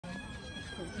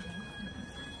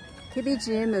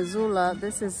KBG Missoula.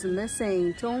 This is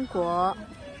missing Zhongguo.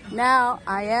 Now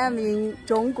I am in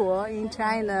Zhongguo, in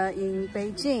China, in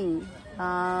Beijing.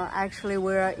 Actually,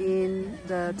 we're in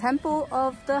the Temple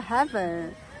of the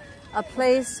Heaven, a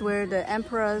place where the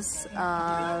emperors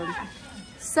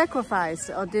sacrificed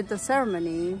or did the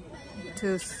ceremony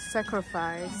to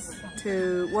sacrifice,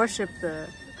 to worship the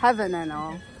heaven and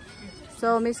all.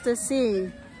 So, Mr. C,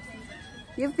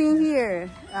 you've been here.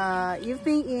 You've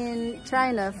been in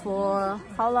China for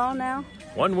how long now?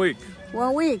 1 week.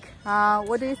 1 week.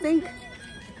 What do you think?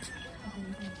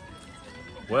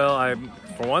 Well,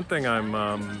 for one thing,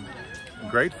 I'm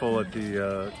grateful at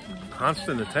the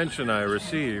constant attention I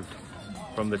receive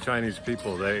from the Chinese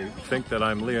people. They think that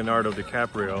I'm Leonardo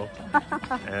DiCaprio,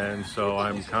 and so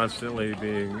I'm constantly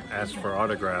being asked for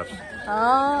autographs.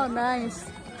 Oh, nice.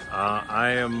 I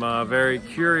am very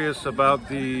curious about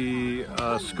the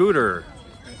scooter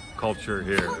culture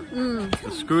here.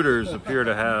 The scooters appear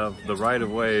to have the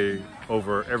right-of-way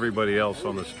over everybody else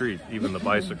on the street, even the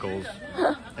bicycles,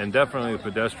 and definitely the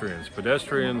pedestrians.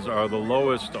 Pedestrians are the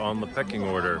lowest on the pecking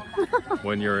order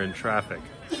when you're in traffic.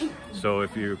 So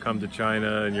if you come to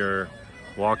China and you're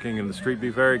walking in the street, be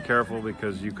very careful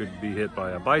because you could be hit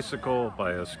by a bicycle,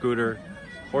 by a scooter,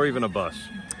 or even a bus.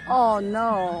 Oh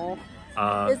no.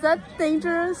 Is that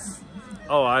dangerous?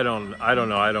 Oh, I don't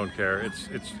know. I don't care.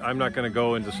 I'm not going to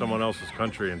go into someone else's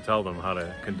country and tell them how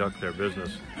to conduct their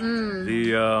business.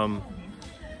 The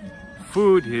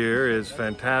food here is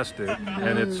fantastic,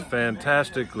 and it's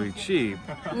fantastically cheap.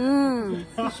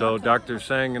 So Dr.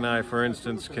 Seng and I, for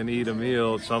instance, can eat a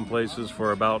meal at some places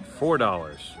for about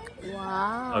 $4.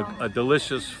 Wow. A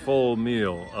delicious full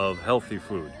meal of healthy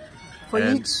food. For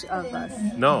each of us?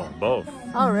 No, both.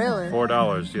 Oh, really?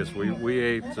 $4, yes. We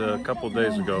ate a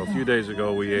few days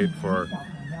ago, we ate for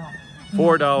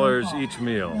 $4 each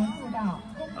meal.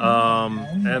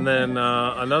 And then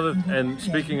and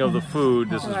speaking of the food,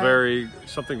 this is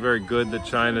something very good that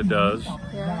China does,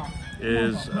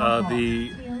 is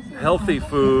the healthy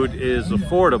food is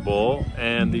affordable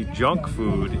and the junk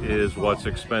food is what's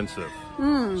expensive.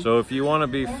 So if you want to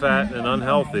be fat and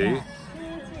unhealthy,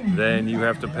 then you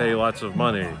have to pay lots of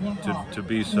money to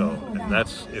be so. And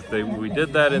that's, we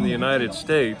did that in the United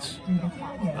States,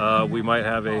 we might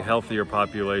have a healthier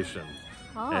population.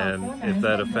 And if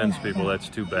that offends people, that's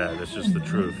too bad. It's just the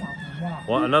truth.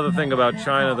 Well, another thing about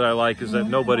China that I like is that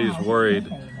nobody's worried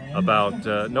about,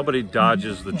 nobody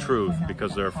dodges the truth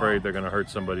because they're afraid they're going to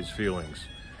hurt somebody's feelings.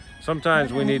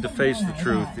 Sometimes we need to face the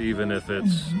truth even if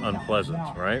it's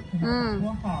unpleasant, right?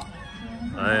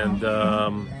 And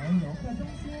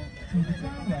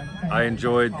I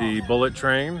enjoyed the bullet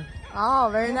train. Oh,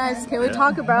 very nice. Can we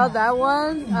talk about that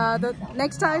one the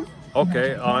next time?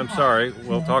 Okay, I'm sorry.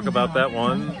 We'll talk about that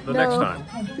one next time.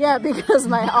 Yeah, because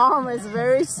my arm is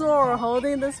very sore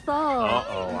holding this phone.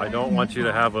 Uh-oh, I don't want you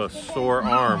to have a sore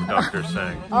arm, Dr.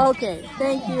 Seng. Okay,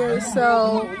 thank you.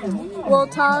 So we'll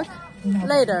talk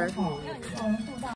later.